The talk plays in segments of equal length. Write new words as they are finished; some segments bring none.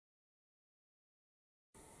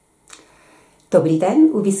Dobrý den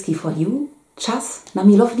u Whisky for you, čas na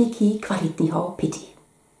milovníky kvalitního pití.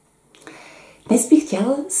 Dnes bych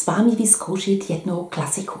chtěl s vámi vyzkoušet jednou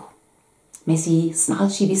klasiku. Mezi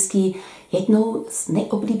znalší whisky jednou z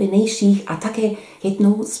nejoblíbenějších a také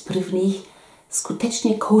jednou z prvních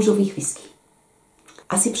skutečně kouřových whisky.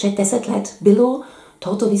 Asi před 10 let bylo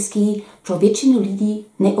toto whisky pro většinu lidí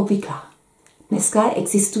neobvyklá. Dneska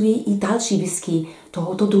existují i další whisky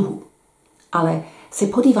tohoto druhu. Ale se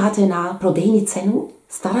podíváte na prodejní cenu,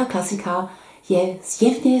 stará klasika je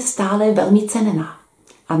zjevně stále velmi cenná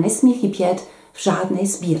a nesmí chybět v žádné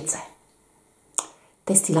sbírce.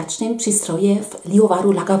 Destilační přístroje v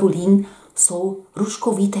lihovaru Lagavulin jsou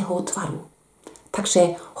ruškovitého tvaru,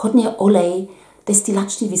 takže hodně olej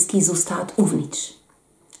destilační whisky zůstat uvnitř.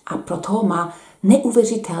 A proto má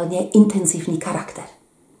neuvěřitelně intenzivní charakter.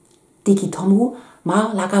 Díky tomu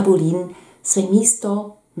má Lagavulin své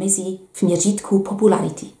místo mezi v měřítku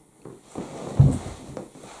popularity.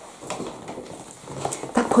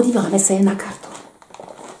 Tak podíváme se na karton.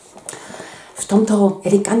 V tomto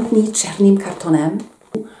elegantním černým kartonem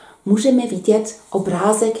můžeme vidět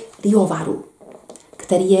obrázek lihovaru,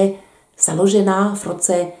 který je založená v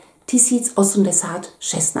roce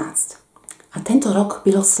 1816. A tento rok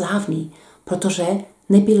bylo slávný, protože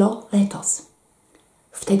nebylo letos.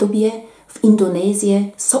 V té době v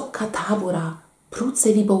Indonésii sopka tábora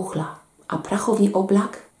prudce vybouchla a prachový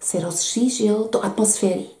oblak se rozšířil do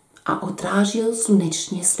atmosféry a odrážil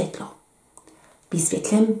sluneční světlo.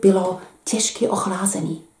 Výsvětlem bylo těžké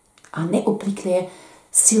ochlazení a neobvyklé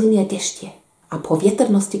silné deště a po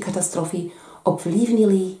větrnosti katastrofy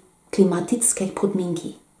ovlivnily klimatické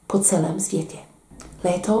podmínky po celém světě.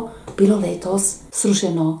 Léto bylo letos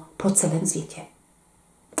zrušeno po celém světě.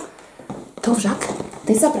 To však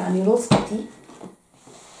nezabránilo světí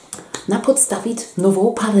napodstavit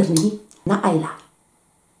novou palírní na Islay.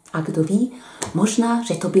 A kdo ví, možná,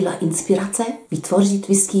 že to byla inspirace vytvořit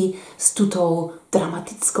whisky s tuto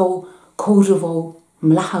dramatickou, kouřovou,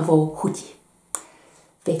 mlhavou chutí.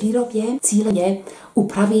 Ve výrobě cílem je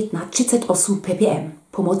upravit na 38 ppm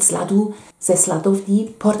pomoc sladů ze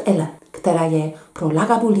sladovní Port Ellen, která je pro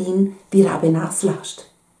Lagavulin vyráběná zvlášť.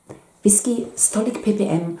 Whisky s tolik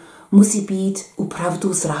ppm musí být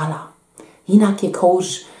opravdu zrálá, jinak je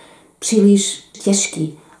kouř příliš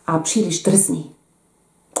těžký a příliš drzný.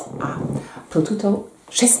 A pro tuto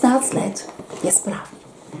 16 let je správný.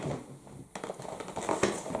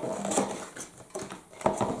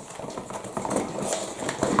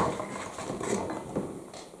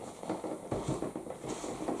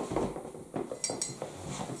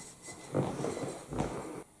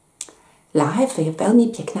 Láhev je velmi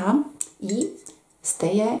pěkná, i zde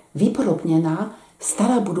je vypodobněná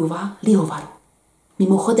stará budova lihovaru.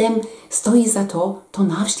 Mimochodem stojí za to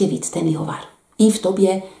navštívit ten lihovar. I v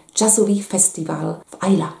době jazzových festival v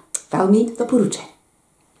Islay. Velmi doporučuji.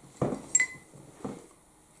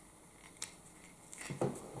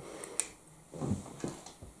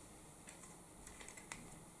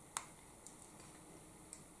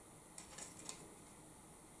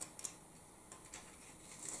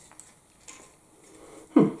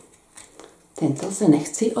 Tento se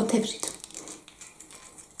nechci otevřít.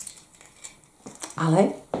 Ale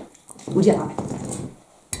uděláme.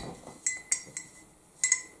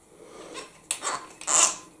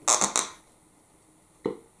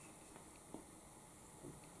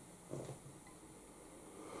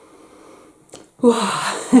 Wow.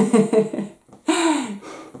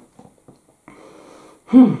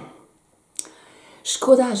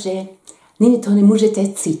 Škoda, že nyní to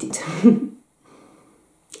nemůžete cítit.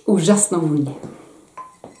 Úžasnou vůně.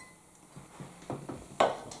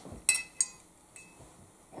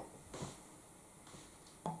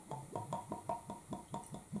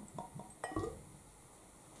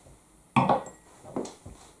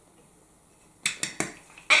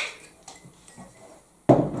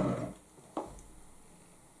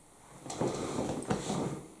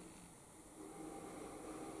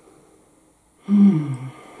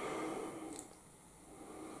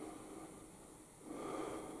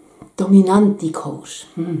 Dominantní kouř.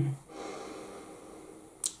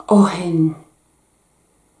 Oheň.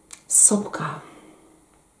 Sopka.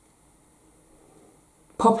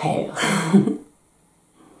 Popel.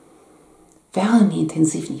 Velmi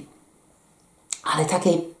intenzivní. Ale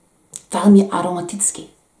také velmi aromatický.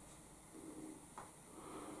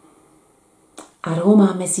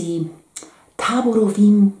 Aroma mezi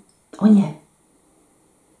táborovým ohněm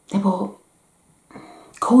nebo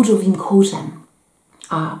kouřovým kouřem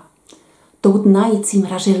a doutnajícím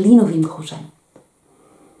rašelinovým kouřem.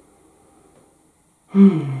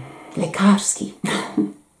 Lékařský.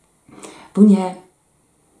 Vůně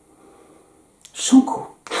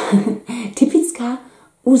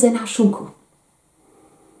uzená šunku.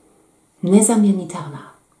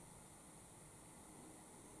 Nezaměnitelná.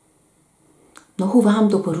 Mohu vám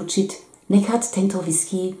doporučit nechat tento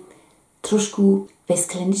whisky trošku ve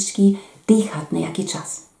skleničky dýchat nějaký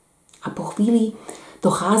čas. A po chvíli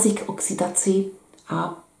dochází k oxidaci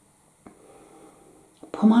a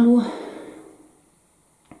pomalu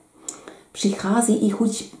přichází i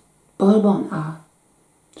chuť bourbon a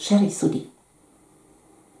sherry sudy.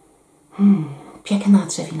 Pěkná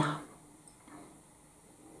dřevina.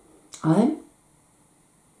 Ale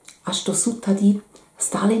až dosud tady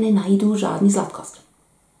stále nenajdu žádný sladkost.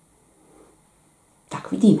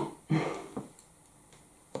 Tak vidíme.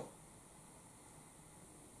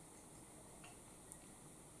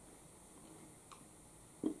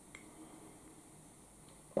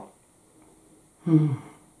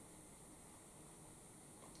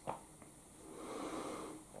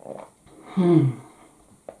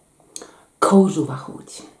 Kouřová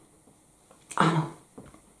chuť. Ano.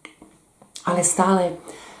 Ale stále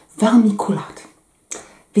velmi kulát.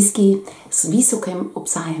 Whisky s vysokým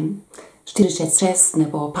obsahem 46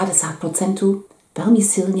 nebo 50% velmi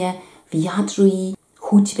silně vyjádřují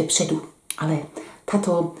chuť vepředu. Ale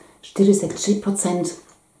tato 43%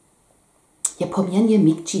 je poměrně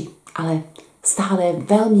měkčí, ale stále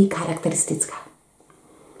velmi charakteristická.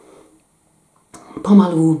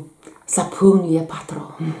 Pomalu zaplňuje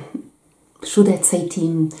patro. Všude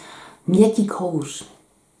cítím měkký kouř.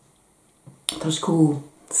 Trošku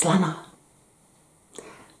slaná.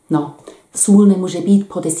 No, sůl nemůže být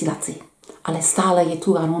po destilaci, ale stále je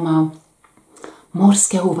tu aroma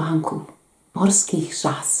morského vánku, morských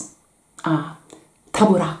řas a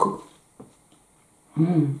taboráku.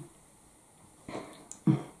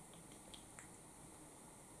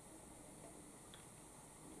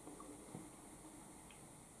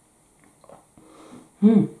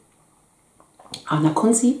 A na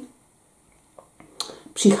konci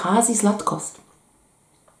přichází sladkost.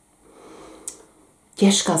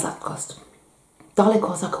 Těžká sladkost.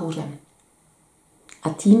 Daleko za kouřem. A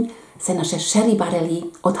tím se naše sherry barely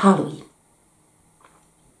odhalují.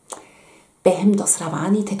 Během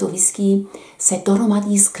dosravání této whisky se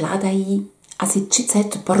dohromady skládají asi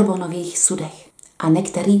 30 bourbonových sudech a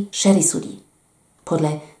některé sherry sudy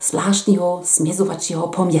podle zvláštního směsovacího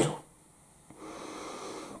poměru.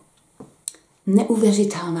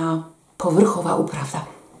 Neuvěřitelná povrchová úprava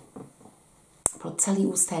pro celý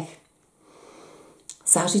ústek.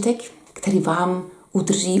 Zážitek, který vám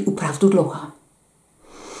udrží opravdu dlouho.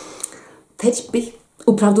 Teď bych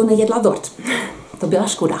opravdu nejedla dort. To byla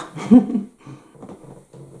škoda.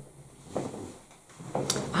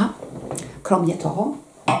 A kromě toho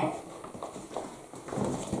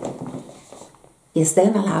je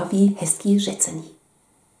zde na lávi hezký řecení.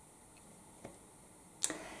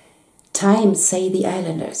 Time, say the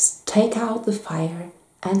islanders, take out the fire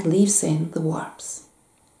and leaves in the warmth.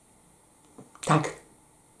 Tak,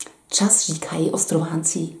 čas, říkají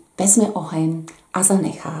ostrovánci, vezme oheň a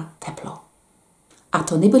zanechá teplo. A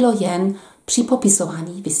to nebylo jen při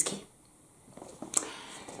popisování whisky.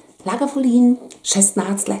 Lagavulin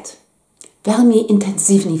 16 let. Velmi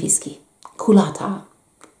intenzivní whisky. Kulatá.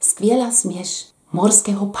 Skvělá směs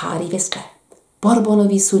morského páry ve skle.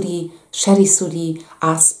 Bourbonový sudy, sherry sudy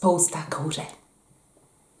a spousta kouře.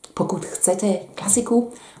 Pokud chcete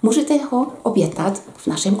klasiku, můžete ho objednat v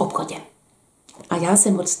našem obchodě. A já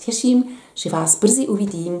se moc těším, že vás brzy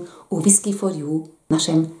uvidím u Whisky for You,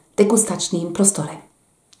 našem degustačním prostorem.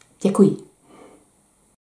 Děkuji.